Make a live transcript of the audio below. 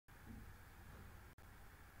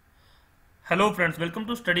Hello friends, welcome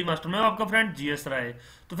to study master. मैं हूं आपका फ्रेंड जीएस राय।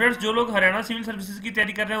 तो फ्रेंड्स, जो लोग हरियाणा सिविल सर्विसेज की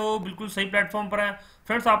तैयारी कर रहे हैं वो बिल्कुल सही प्लेटफॉर्म पर है।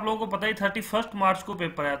 फ्रेंड्स, आप लोगों को पता ही 31 मार्च को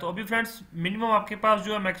पेपर है। तो अभी फ्रेंड्स मिनिमम आपके पास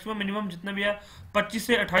जो है मैक्सिमम मिनिमम जितना भी है 25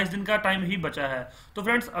 से 28 दिन का टाइम ही बचा है। तो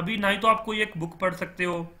फ्रेंड्स, अभी ना ही तो आप कोई एक बुक पढ़ सकते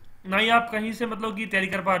हो, ना ही आप कहीं से मतलब की तैयारी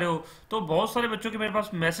कर पा रहे हो। तो बहुत सारे बच्चों के मेरे पास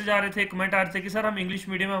मैसेज आ रहे थे, कमेंट आ रहे थे कि सर हम इंग्लिश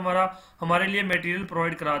मीडियम में हमारे लिए मटेरियल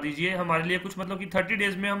प्रोवाइड करा दीजिए, हमारे लिए कुछ मतलब कि 30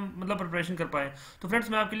 डेज में हम मतलब प्रिपरेशन कर पाए। तो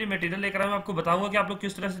फ्रेंड्स, मैं आपके लिए मटेरियल लेकर आया हूं, आपको बताऊंगा कि आप लोग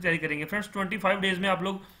किस तरह से तैयारी करेंगे। फ्रेंड्स, 25 डेज में आप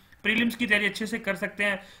लोग प्रीलिम्स की तैयारी अच्छे से कर सकते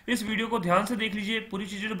हैं। इस वीडियो को ध्यान से देख लीजिए, पूरी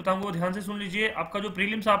चीजें जो बताऊंगा वो ध्यान से सुन लीजिए, आपका जो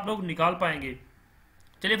प्रीलिम्स आप लोग निकाल पाएंगे।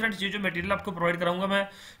 चलिए फ्रेंड्स, ये जो मटेरियल आपको प्रोवाइड कराऊंगा मैं,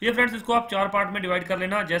 ये फ्रेंड्स इसको आप 4 पार्ट में डिवाइड कर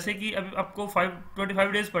लेना। जैसे कि अभी आपको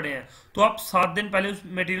 25 डेज पड़े हैं, तो आप 7 दिन पहले उस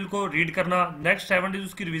मटेरियल को रीड करना, नेक्स्ट 7 डेज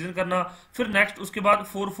उसकी रिवीजन करना, फिर नेक्स्ट उसके बाद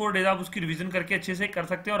 4 डेज आप उसकी रिवीजन करके अच्छे से कर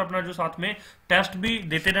सकते हैं, और अपना जो साथ में टेस्ट भी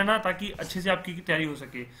देते रहना ताकि अच्छे से आपकी तैयारी हो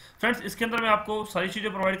सके। फ्रेंड्स, इसके अंदर मैं आपको सारी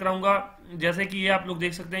चीजें प्रोवाइड कराऊंगा। जैसे कि ये आप लोग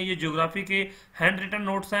देख सकते हैं, ये ज्योग्राफी के हैंड रिटन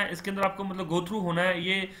नोट्स हैं। इसके अंदर आपको मतलब गो थ्रू होना है।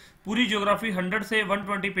 ये पूरी ज्योग्राफी 100 से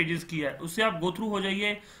 120 पेजेस की है, उससे आप गो थ्रू हो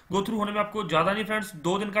जाइए। गो थ्रू होने में आपको ज्यादा नहीं फ्रेंड्स,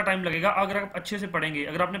 2 दिन का टाइम लगेगा अगर आप अच्छे से पढ़ेंगे।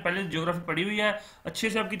 अगर आपने पहले ज्योग्राफी पढ़ी हुई है, अच्छे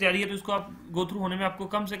से आपकी तैयारी है, तो इसको आप गो थ्रू होने में आपको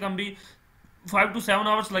कम से कम भी 5 to 7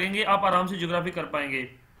 आवर्स लगेंगे। आप आराम से ज्योग्राफी कर पाएंगे।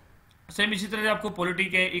 सेम इसी तरह से आपको पॉलिटी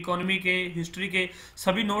के, इकोनॉमी के, हिस्ट्री के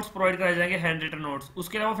सभी नोट्स प्रोवाइड कराए जाएंगे, हैंड रिटन नोट्स।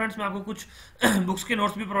 उसके अलावा फ्रेंड्स, मैं आपको कुछ बुक्स के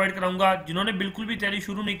नोट्स भी प्रोवाइड कराऊंगा। जिन्होंने बिल्कुल भी तैयारी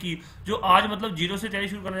शुरू नहीं की, जो आज मतलब जीरो से तैयारी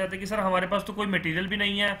शुरू करना चाहते हैं कि सर हमारे पास तो कोई मटेरियल भी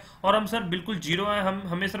नहीं है और हम सर बिल्कुल जीरो है, हम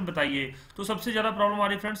हमें सर बताइए। तो सबसे ज्यादा प्रॉब्लम आ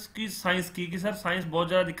रही है फ्रेंड्स की साइंस की, कि सर साइंस बहुत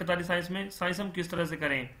ज्यादा दिक्कत आ रही है। साइंस में साइंस हम किस तरह से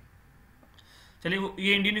करें। चलिए,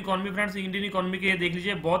 ये Indian economy friends, Indian economy के ये देख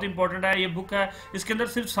लीजिए, बहुत इंपॉर्टेंट है ये बुक है। इसके अंदर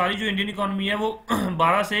सिर्फ सारी जो इंडियन इकोनॉमी है वो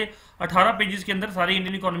 12 से 18 पेजेस के अंदर सारी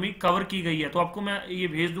इंडियन इकोनॉमी कवर की गई है। तो आपको मैं ये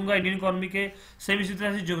भेज दूंगा इंडियन इकोनॉमी के। सेम इसी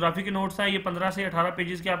तरह से ज्योग्राफी के नोट्स हैं, ये 15 से 18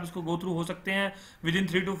 पेजेस के, आप इसको गो थ्रू हो सकते हैं with in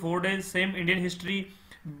 3 to 4 days. Same Indian history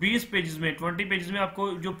 20 pages में, 20 पेजेस में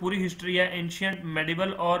आपको जो पूरी हिस्ट्री है, एंशियंट,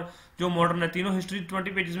 मेडिवल और जो मॉडर्न है, तीनों हिस्ट्री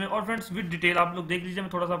 20 पेजेस में। और फ्रेंड्स विद डिटेल आप लोग देख लीजिए, मैं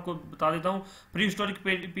थोड़ा सा आपको बता देता हूँ। प्री हिस्टोरिक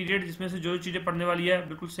पीरियड, जिसमें से जो चीजें पढ़ने वाली है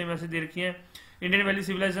बिल्कुल सेम ऐसे दे रखी है। इंडियन वैली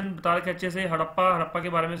सिविलाइजेशन बता रखे अच्छे से, हड़प्पा के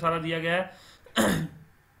बारे में सारा दिया गया है।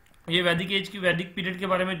 ये वैदिक एज की, वैदिक पीरियड के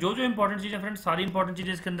बारे में जो जो इंपॉर्टेंट चीजें फ्रेंड्स, सारी इंपॉर्टेंट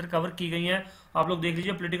चीजें इसके अंदर कवर की गई हैं। आप लोग देख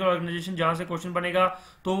लीजिए, पॉलिटिकल ऑर्गेनाइजेशन जहां से क्वेश्चन बनेगा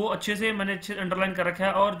तो वो अच्छे से मैंने अच्छे अंडरलाइन कर रखा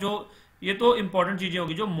है। और जो ये तो इंपॉर्टेंट चीजें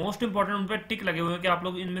होगी, जो मोस्ट इंपॉर्टेंट उन पर टिक लगे हुए हैं कि आप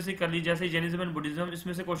लोग इनमें से कर लीजिए। जैसे जैनिज्म एंड बुद्धिज्म,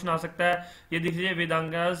 इसमें से क्वेश्चन आ सकता है। ये देख लीजिए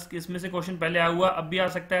वेदांगास, इसमें से क्वेश्चन पहले आया हुआ, अब भी आ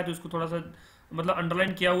सकता है। तो इसको थोड़ा सा मतलब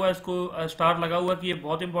अंडरलाइन किया हुआ है, इसको स्टार लगा हुआ कि ये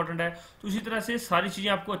बहुत इंपॉर्टेंट है। तो इसी तरह से सारी चीजें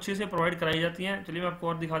आपको अच्छे से प्रोवाइड कराई जाती हैं। चलिए मैं आपको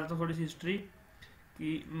और दिखा देता हूँ थोड़ी सी हिस्ट्री,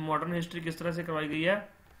 कि मॉडर्न हिस्ट्री किस तरह से करवाई गई है।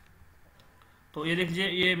 तो ये देख लीजिए,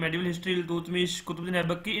 ये मेडिवल हिस्ट्री इल्तुतमिश, कुतुबुद्दीन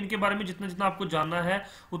ऐबक की, इनके बारे में जितना जितना आपको जानना है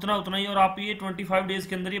उतना उतना ही, और आप ये 25 डेज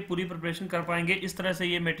के अंदर ये पूरी प्रिपरेशन कर पाएंगे। इस तरह से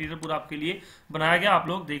ये मटेरियल पूरा आपके लिए बनाया गया, आप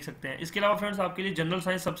लोग देख सकते हैं। इसके अलावा फ्रेंड्स, आपके लिए जनरल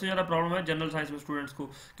साइंस सबसे ज्यादा प्रॉब्लम है जनरल साइंस में स्टूडेंट्स को,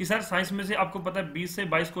 कि सर साइंस में से आपको पता है 20 से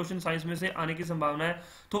 22 क्वेश्चन साइंस में से आने की संभावना है।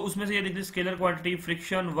 तो उसमें से ये देखिए, स्केलर क्वांटिटी,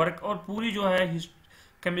 फ्रिक्शन, वर्क और पूरी जो है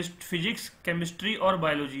फिजिक्स, केमिस्ट्री और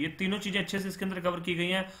बायोलॉजी, ये तीनों चीजें अच्छे से इसके अंदर कवर की गई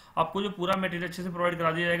हैं। आपको जो पूरा मटेरियल अच्छे से प्रोवाइड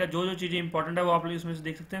करा दिया जाएगा। जो जो चीजें इंपॉर्टेंट है वो आप लोग इसमें से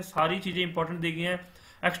देख सकते हैं, सारी चीजें इंपॉर्टेंट दी गई हैं।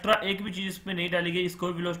 एक्स्ट्रा एक भी चीज इसमें नहीं डाली गई।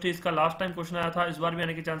 स्कोप वेलोसिटी, इसका लास्ट टाइम क्वेश्चन आया था, इस बार भी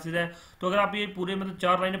आने के चांसेस है। तो अगर आप ये पूरे मतलब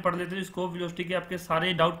 4 लाइनें पढ़ लेते हैं स्कोप वेलोसिटी के, आपके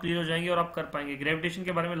सारे डाउट क्लियर हो जाएंगे और आप कर पाएंगे। ग्रेविटेशन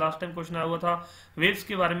के बारे में लास्ट टाइम क्वेश्चन आया हुआ था, वेव्स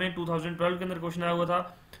के बारे में 2012 के अंदर क्वेश्चन आया हुआ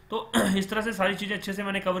था। तो इस तरह से सारी चीजें अच्छे से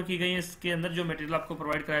मैंने कवर की गई है। इसके अंदर जो मटेरियल आपको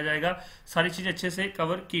प्रोवाइड कराया जाएगा, सारी चीजें अच्छे से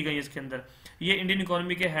कवर की गई है इसके अंदर। ये इंडियन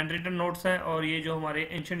इकोनॉमी के हैंड रिटन नोट्स हैं, और ये जो हमारे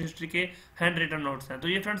एंशिएंट हिस्ट्री के हैंड रिटन नोट्स हैं। तो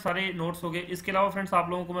ये फ्रेंड्स सारे नोट्स हो गए। इसके अलावा फ्रेंड्स आप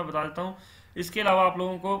लोगों को मैं बता देता हूँ, इसके अलावा आप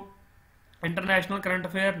लोगों को international current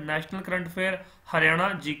affair, national current affair, Haryana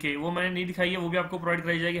GK, वो मैंने नहीं दिखाई है, वो भी आपको प्रोवाइड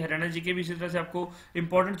कराई जाएगी। हरियाणा जीके भी इसी तरह से आपको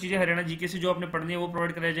इंपॉर्टेंट चीजें हरियाणा जीके से जो आपने पढ़नी है वो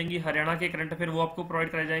प्रोवाइड कराई जाएंगी। हरियाणा के करंट अफेयर वो आपको प्रोवाइड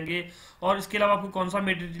कराए जाएंगे। और इसके अलावा आपको कौन सा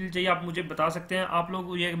मटेरियल चाहिए आप मुझे बता सकते हैं। आप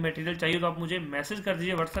लोग ये मटेरियल चाहिए तो आप मुझे मैसेज कर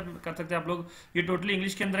दीजिए, व्हाट्सएप कर सकते हैं आप लोग। ये टोटली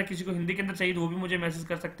इंग्लिश के अंदर है, किसी को हिंदी के अंदर चाहिए तो वो भी मुझे मैसेज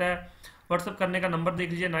कर सकता है। व्हाट्सएप करने का नंबर देख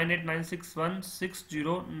लीजिए,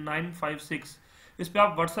 9896160956। इस पे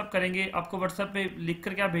आप व्हाट्सएप करेंगे। आपको व्हाट्सएप पे लिख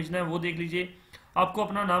कर क्या भेजना है वो देख लीजिए। आपको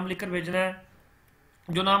अपना नाम लिखकर भेजना है,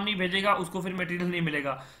 जो नाम नहीं भेजेगा उसको फिर मटेरियल नहीं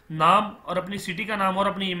मिलेगा। नाम और अपनी सिटी का नाम और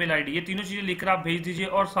अपनी ईमेल आईडी, ये तीनों चीज़ें लिखकर आप भेज दीजिए,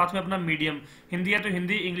 और साथ में अपना मीडियम, हिंदी है तो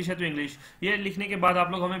हिंदी, इंग्लिश है तो इंग्लिश, ये लिखने के बाद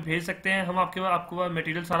आप लोग हमें भेज सकते हैं। हम आपको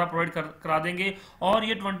मटेरियल सारा प्रोवाइड करा देंगे। और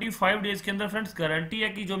ये 25 डेज के अंदर फ्रेंड्स गारंटी है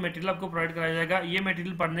कि जो मटेरियल आपको प्रोवाइड कराया जाएगा, ये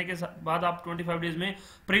मटेरियल पढ़ने के बाद आप 25 डेज में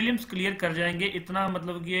प्रीलिम्स क्लियर कर जाएंगे। इतना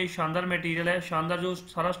मतलब कि ये शानदार मटेरियल है, शानदार जो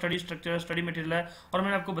सारा स्टडी स्ट्रक्चर है, स्टडी मटेरियल है। और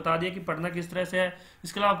मैंने आपको बता दिया कि पढ़ना किस तरह से है।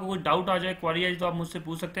 इसके अलावा आपको कोई डाउट आ जाए, क्वारी आ जाए, तो आप मुझसे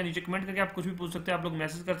पूछ सकते हैं। नीचे कमेंट करके आप कुछ भी पूछ सकते हैं, आप लोग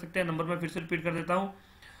मैसेज कर सकते हैं। नंबर मैं फिर से रिपीट कर देता हूँ,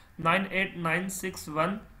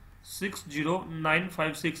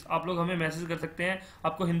 9896160956। आप लोग हमें मैसेज कर सकते हैं।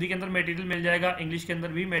 आपको हिंदी के अंदर मटेरियल मिल जाएगा, इंग्लिश के अंदर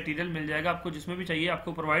भी मटेरियल मिल जाएगा, आपको जिसमें भी चाहिए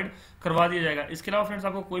आपको प्रोवाइड करवा दिया जाएगा। इसके अलावा फ्रेंड्स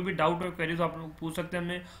आपको कोई भी डाउट और क्वेरी तो आप लोग पूछ सकते हैं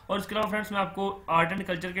हमें। और इसके अलावा फ्रेंड्स मैं आपको आर्ट एंड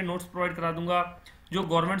कल्चर के नोट्स प्रोवाइड करा दूंगा। जो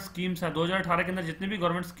गवर्नमेंट स्कीम्स हैं 2018 के अंदर, जितनी भी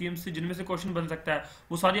गवर्नमेंट स्कीम्स थी जिनमें से क्वेश्चन बन सकता है,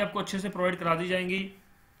 वो सारी आपको अच्छे से प्रोवाइड करा दी जाएंगी।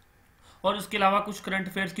 और इसके अलावा कुछ करंट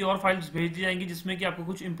अफेयर्स की और फाइल्स भेज दी जाएंगी, जिसमें कि आपको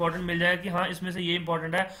कुछ इंपॉर्टेंट मिल जाएगा कि हाँ इसमें से ये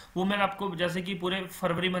इंपॉर्टेंट है। वो मैं आपको, जैसे कि पूरे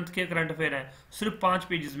फरवरी मंथ के करंट अफेयर हैं सिर्फ 5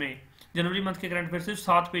 पेजेस में, जनवरी मंथ के करंट अफेयर सिर्फ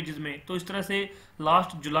 7 पेजेस में। तो इस तरह से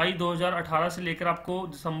लास्ट जुलाई 2018 से लेकर आपको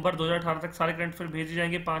दिसंबर 2018 तक सारे करंट अफेयर भेजे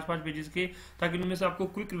जाएंगे 5-5 पेजेस के, ताकि उनमें से आपको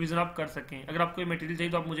क्विक रिवीजन आप कर सकें। अगर आपको ये मटेरियल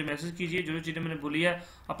चाहिए तो आप मुझे मैसेज कीजिए। जो जो चीज़ें मैंने बोली है,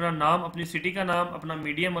 अपना नाम, अपनी सिटी का नाम, अपना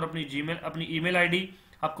मीडियम और अपनी ईमेल आईडी,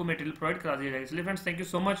 आपको मटेरियल प्रोवाइड करा दिया जाएगा। इसलिए friends thank you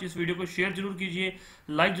so much. इस वीडियो को शेयर जरूर कीजिए,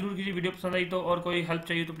 लाइक जरूर कीजिए। वीडियो पसंद आई तो, और कोई हेल्प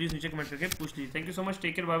चाहिए तो प्लीज़ नीचे कमेंट करके पूछ लीजिए। Thank you so much,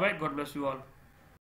 take care, bye bye, God bless you all.